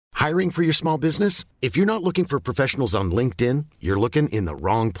Hiring for your small business? If you're not looking for professionals on LinkedIn, you're looking in the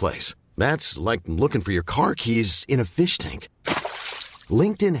wrong place. That's like looking for your car keys in a fish tank.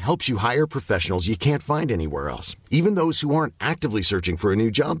 LinkedIn helps you hire professionals you can't find anywhere else, even those who aren't actively searching for a new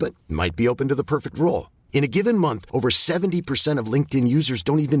job but might be open to the perfect role. In a given month, over 70% of LinkedIn users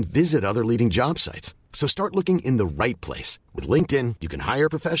don't even visit other leading job sites. So start looking in the right place. With LinkedIn, you can hire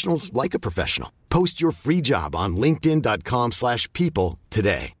professionals like a professional. Post your free job on linkedin.com/people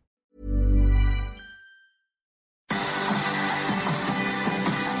today.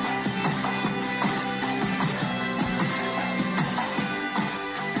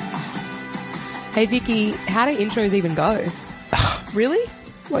 Hey Vicky, how do intros even go? Really?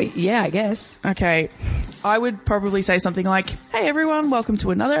 Well, yeah, I guess. Okay. I would probably say something like, hey everyone, welcome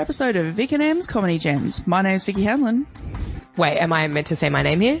to another episode of Vic and M's Comedy Gems. My name's Vicky Hanlon. Wait, am I meant to say my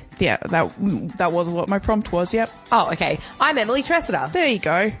name here? Yeah, that was what my prompt was, yep. Oh, okay. I'm Emily Tressida. There you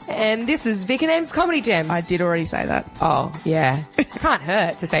go. And this is Vic and M's Comedy Gems. I did already say that. Oh, yeah. It can't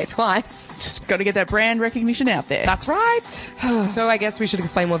hurt to say it twice. Just got to get that brand recognition out there. That's right. So I guess we should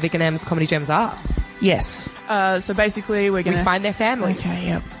explain what Vic and M's Comedy Gems are. Yes. So basically we're going to... We find their families. Okay,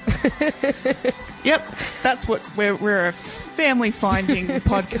 yep. Yep. That's what... We're a family-finding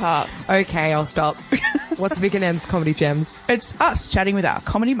podcast. Okay, I'll stop. What's Vic and M's Comedy Gems? It's us chatting with our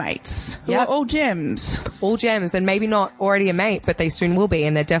comedy mates. Who Yep. are all gems. All gems, and maybe not already a mate, but they soon will be,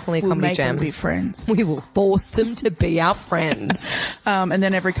 and they're definitely a We'll comedy make gem. them be friends. We will force them to be our friends. And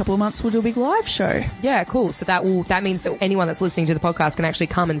then every couple of months we'll do a big live show. Yeah, cool. So that means that anyone that's listening to the podcast can actually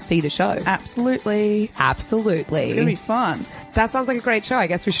come and see the show. Absolutely. Absolutely. It's going to be fun. That sounds like a great show. I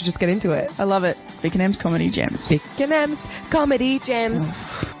guess we should just get into it. I love it. Vic and M's Comedy Gems. Vic and M's Comedy Gems.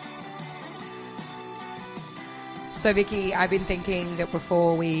 So, Vicky, I've been thinking that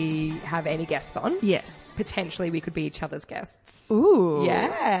before we have any guests on, Yes. potentially we could be each other's guests. Ooh.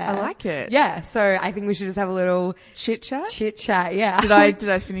 Yeah. I like it. Yeah, so I think we should just have a little Chit chat. yeah. Did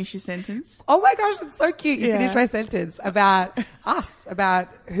I finish your sentence? Oh my gosh, it's so cute. You Yeah. finished my sentence about us, about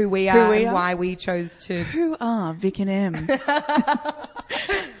who we are and why we chose to. Who are Vic and M?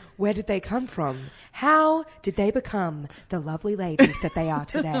 Where did they come from? How did they become the lovely ladies that they are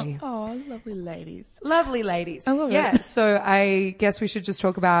today? Oh, lovely ladies. Lovely ladies. I love it. Yeah, so I guess we should just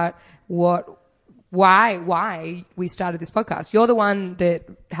talk about why we started this podcast. You're the one that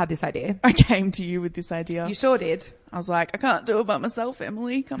had this idea. I came to you with this idea. You sure did. I was like, I can't do it by myself,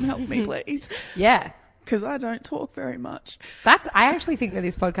 Emily. Come help me, please. Yeah. Because I don't talk very much. I actually think that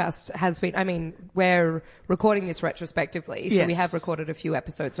this podcast has been, I mean, we're recording this retrospectively, so Yes. we have recorded a few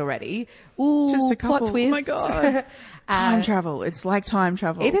episodes already. Ooh, Just a couple. plot twist. Oh my God. Time travel. It's like time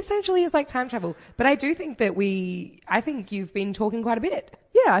travel. It essentially is like time travel. But I do think that I think you've been talking quite a bit.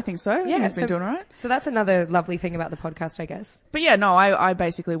 Yeah, I think so. I think Yeah. I've been doing all right. So that's another lovely thing about the podcast, I guess. But yeah, no, I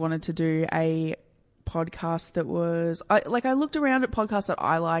basically wanted to do a podcast that was I looked around at podcasts that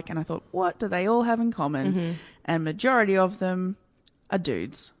I like and I thought, what do they all have in common? Mm-hmm. And majority of them are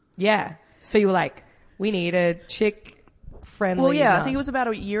dudes. Yeah. So you were like, we need a chick friendly. Well, yeah, I think it was about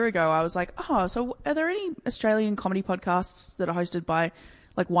a year ago. I was like, oh, so are there any Australian comedy podcasts that are hosted by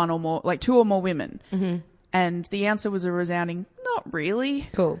like one or more, like two or more women? Mm-hmm. And the answer was a resounding, not really.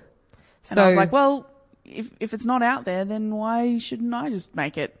 Cool. And I was like, well, if it's not out there, then why shouldn't I just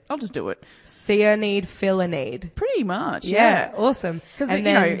make it? I'll just do it. see a need, fill a need. Pretty much, Yeah. Awesome. Because, And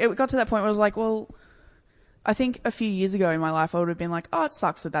you know, then- it got to that point where I was like, well, I think a few years ago in my life, I would have been like, oh, it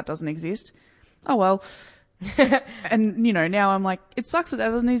sucks that doesn't exist. Oh, well. And, you know, now I'm like, it sucks that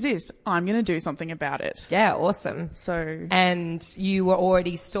doesn't exist. I'm going to do something about it. Yeah, awesome. So, And you were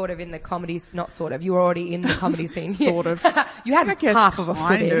already sort of in the comedy, not sort of, you were already in the comedy scene. sort of. You had I guess half of a foot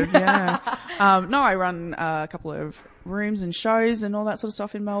kind in. of, yeah. No, I run a couple of rooms and shows and all that sort of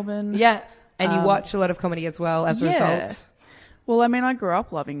stuff in Melbourne. Yeah. And you watch a lot of comedy as well as a yeah. result. Well, I mean, I grew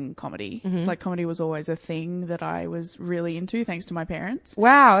up loving comedy. Mm-hmm. Like, comedy was always a thing that I was really into, thanks to my parents.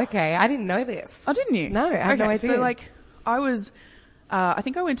 Wow, okay. I didn't know this. Oh, didn't you? No, I had no idea. So, like, I was, I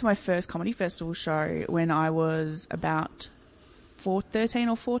think I went to my first comedy festival show when I was about 13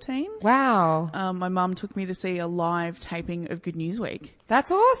 or 14. Wow. My mum took me to see a live taping of Good News Week. That's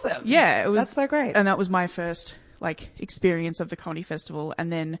awesome. Yeah, it was. That's so great. And that was my first, like, experience of the comedy festival.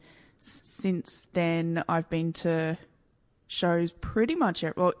 And then since then, I've been to shows pretty much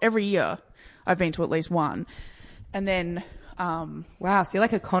every year. I've been to at least one. And then, Wow, so you're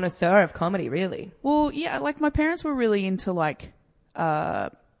like a connoisseur of comedy, really. well, yeah, like my parents were really into like,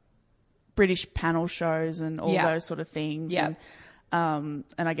 British panel shows and all Yeah. those sort of things. Yeah. And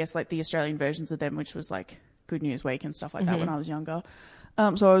I guess like the Australian versions of them, which was like Good News Week and stuff like that when I was younger.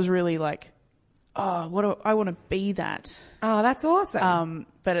 So I was really like, I want to be that. Oh, that's awesome.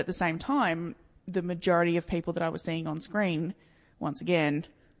 But at the same time, the majority of people that I was seeing on screen, once again,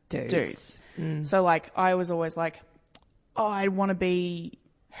 dudes. So like, I was always like, oh, I want to be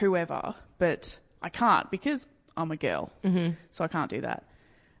whoever, but I can't because I'm a girl. Mm-hmm. So I can't do that.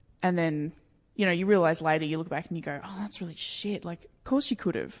 And then, you know, you realize later, you look back and you go, oh, that's really shit. Like, of course you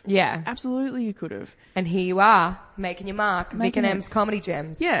could have. Yeah. Absolutely you could have. And here you are, making your mark. Vic and M's Comedy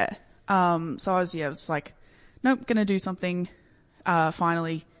Gems. Yeah. So I was like, nope, going to do something.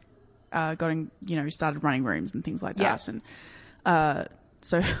 Finally, started running rooms and things like that. And,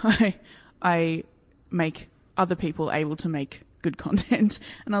 so I make other people able to make good content.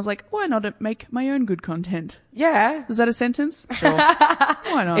 And I was like, why not make my own good content? Yeah. Is that a sentence? Sure.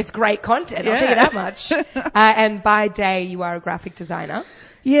 Why not? It's great content, I'll tell you that much. And by day, you are a graphic designer.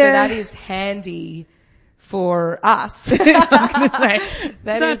 Yeah. So that is handy for us. I was going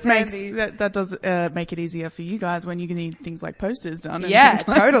to say, that does make it easier for you guys when you need things like posters done. And yeah, things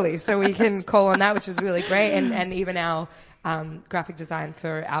like totally. So we can call on that, which is really great. And even our graphic design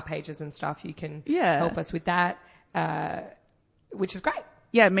for our pages and stuff, you can help us with that, which is great.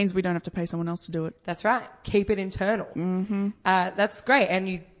 Yeah, it means we don't have to pay someone else to do it. That's right. Keep it internal. Mm-hmm. That's great. And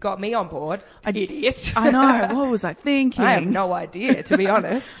you got me on board. Idiot. I know. What was I thinking? I have no idea, to be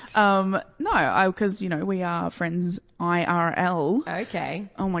honest. No, because, we are friends IRL. Okay.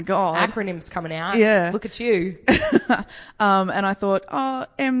 Oh my God. Acronyms coming out. Yeah. Look at you. And I thought,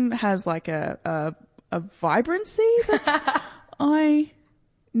 M has like a vibrancy that I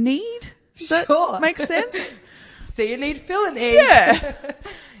need. Does that make sense? So you need filling in.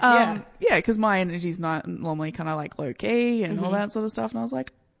 Yeah. Because my energy's not normally kind of like low key and all that sort of stuff. And I was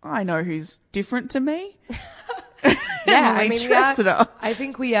like, I know who's different to me. Yeah, I mean, I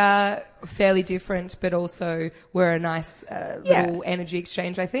think we are fairly different, but also we're a nice little energy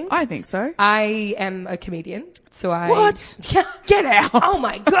exchange, I think. I think so. I am a comedian, so I... What? Get out. Oh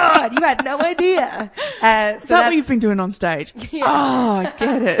my God, you had no idea. Is that what you've been doing on stage? Yeah. Oh, I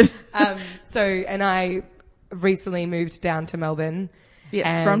get it. And I recently moved down to Melbourne.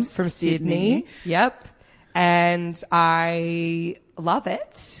 Yes, from Sydney. Yep. And I love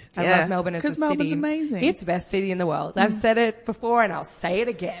it. I love Melbourne as a city. Because Melbourne's amazing. It's the best city in the world. I've said it before and I'll say it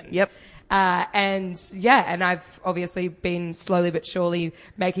again. Yep. And I've obviously been slowly but surely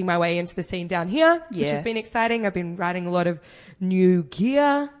making my way into the scene down here, which has been exciting. I've been writing a lot of new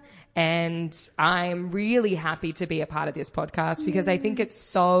gear. And I'm really happy to be a part of this podcast because I think it's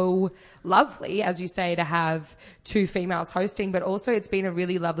so lovely, as you say, to have two females hosting, but also it's been a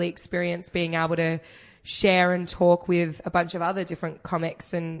really lovely experience being able to share and talk with a bunch of other different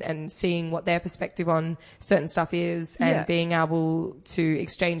comics and seeing what their perspective on certain stuff is and being able to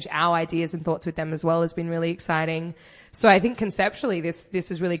exchange our ideas and thoughts with them as well has been really exciting. So I think conceptually this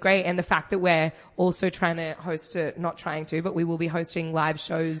is really great. And the fact that we're also trying to host but we will be hosting live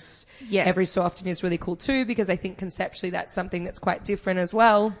shows every so often is really cool too, because I think conceptually that's something that's quite different as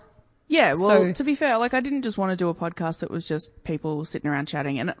well. Yeah, well, to be fair, like I didn't just want to do a podcast that was just people sitting around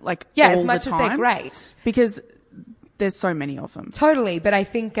chatting and like all as much the as time, they're great. Because there's so many of them. Totally, but I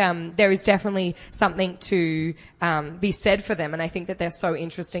think there is definitely something to be said for them, and I think that they're so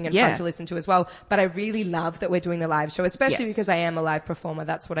interesting and fun to listen to as well. But I really love that we're doing the live show, especially because I am a live performer.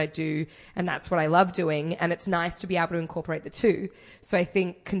 That's what I do, and that's what I love doing, and it's nice to be able to incorporate the two. So I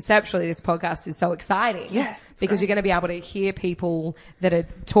think conceptually this podcast is so exciting. Yeah. Because you're going to be able to hear people that are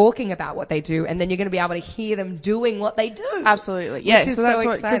talking about what they do, and then you're going to be able to hear them doing what they do. Absolutely. Yeah. Which is so that's so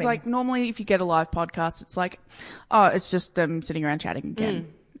what, exciting. because like normally if you get a live podcast, it's like, oh, it's just them sitting around chatting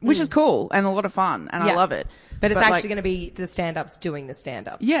again, which is cool and a lot of fun and I love it. But it's actually going to be the stand-ups doing the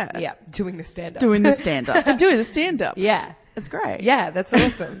stand-up. Yeah. Yeah. Doing the stand-up. Doing the stand-up. Doing the stand-up. Yeah. It's great. Yeah. That's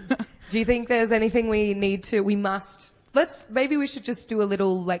awesome. Do you think there's anything maybe we should just do a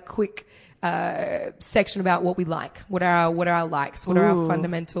little like quick section about what we like. What are our likes? What are our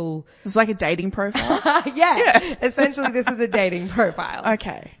fundamental... It's like a dating profile. yeah. Essentially, this is a dating profile.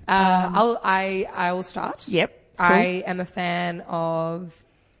 Okay. I will start. Yep. Cool. I am a fan of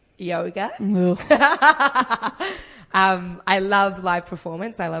yoga. I love live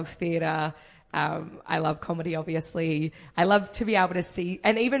performance. I love theatre. I love comedy, obviously. I love to be able to see,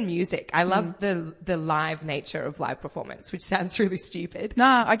 and even music. I love the live nature of live performance, which sounds really stupid. No,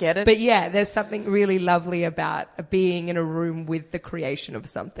 I get it. But yeah, there's something really lovely about being in a room with the creation of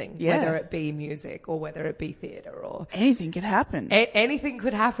something, whether it be music or whether it be theatre or anything could happen. Anything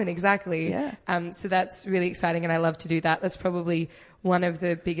could happen, exactly. Yeah. So that's really exciting, and I love to do that. That's probably one of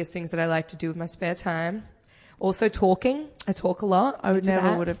the biggest things that I like to do with my spare time. Also talking. I talk a lot. I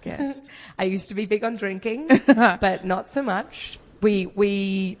would have guessed. I used to be big on drinking, but not so much.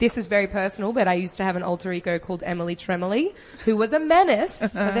 This is very personal, but I used to have an alter ego called Emily Tremoley, who was a menace,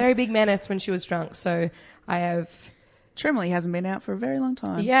 a very big menace when she was drunk. So I have... Tremoley hasn't been out for a very long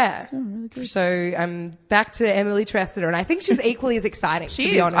time. Yeah. Really good. So I'm back to Emily Tressida, and I think she's equally as exciting, to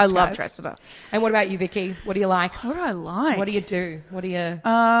be honest. I love guys. Tressida. And what about you, Vicky? What do you like? What do I like? What do you do? What do you...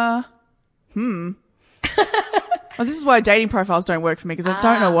 Well, this is why dating profiles don't work for me, because I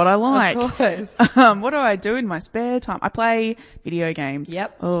don't know what I like. Of course. What do I do in my spare time? I play video games.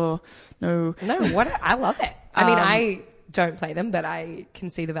 Yep. Oh, no. No, I love it. I mean, I don't play them, but I can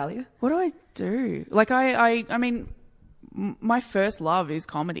see the value. What do I do? Like, I mean, my first love is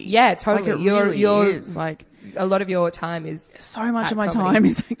comedy. Yeah, totally. Like, it is. Like, a lot of your time is so much of my comedy. time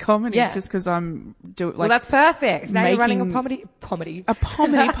is at comedy. Yeah. Just because I'm doing, like, well, that's perfect. Now you're running a making comedy a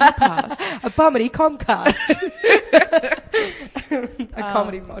comedy podcast. a comedy Comcast. A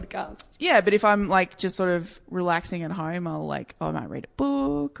comedy podcast. Yeah, but if I'm like just sort of relaxing at home, I might read a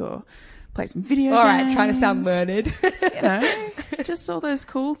book or play some video All games. right, trying to sound learned. You know, just all those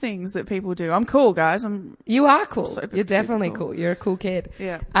cool things that people do. I'm cool, guys. You are cool. Super, You're definitely super cool. cool. You're a cool kid.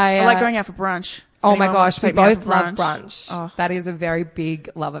 Yeah. I like going out for brunch. Oh my Anyone wants gosh, to we take me out both for love brunch. Oh. That is a very big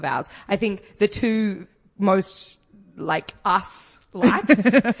love of ours. I think the two most like us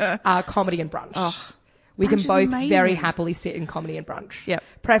likes are comedy and brunch. Oh, we brunch can is both amazing. very happily sit in comedy and brunch. Yep.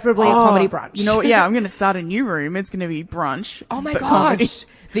 Preferably a comedy brunch. You know what? Yeah, I'm going to start a new room. It's going to be brunch. Oh my but gosh. comedy.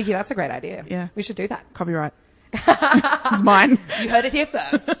 Vicky, that's a great idea. Yeah. We should do that. Copyright. It's mine. You heard it here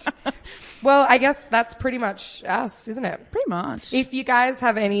first. Well, I guess that's pretty much us, isn't it? Pretty much. If you guys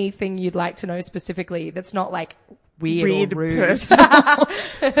have anything you'd like to know specifically that's not like weird or rude. Personal.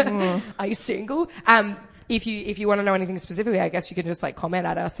 Are you single? If you want to know anything specifically, I guess you can just like comment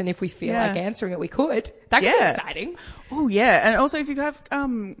at us, and if we feel like answering it, we could. That could be exciting. Oh yeah, and also if you have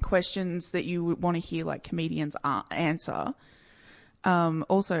questions that you would want to hear like comedians answer,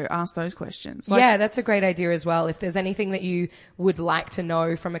 also ask those questions. Like, yeah, that's a great idea as well. If there's anything that you would like to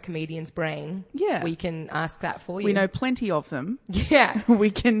know from a comedian's brain, we can ask that for you. we know plenty of them. Yeah. we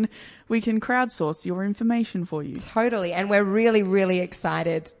can crowdsource your information for you. Totally. And we're really, really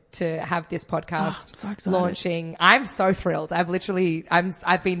excited to have this podcast so excited. launching. I'm so thrilled. I've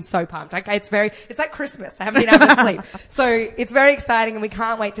been so pumped. Like, it's like Christmas. I haven't been able to sleep. So it's very exciting, and we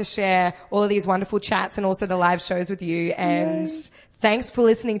can't wait to share all of these wonderful chats and also the live shows with you. And thanks for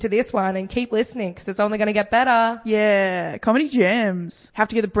listening to this one, and keep listening because it's only going to get better. Yeah. Comedy Gems. Have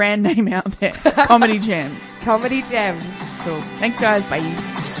to get the brand name out there. Comedy Gems. Comedy Gems. Cool. Thanks guys. Bye.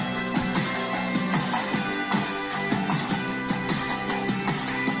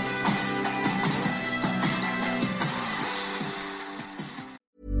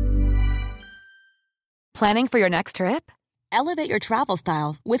 Planning for your next trip? Elevate your travel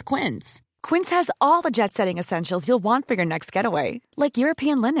style with Quince. Quince has all the jet-setting essentials you'll want for your next getaway, like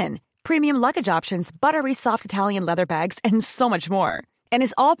European linen, premium luggage options, buttery soft Italian leather bags, and so much more. And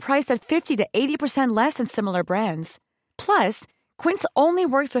is all priced at 50 to 80% less than similar brands. Plus, Quince only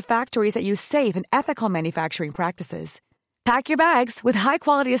works with factories that use safe and ethical manufacturing practices. Pack your bags with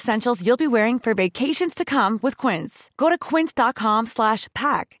high-quality essentials you'll be wearing for vacations to come with Quince. Go to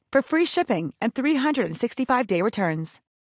quince.com/pack for free shipping and 365-day returns.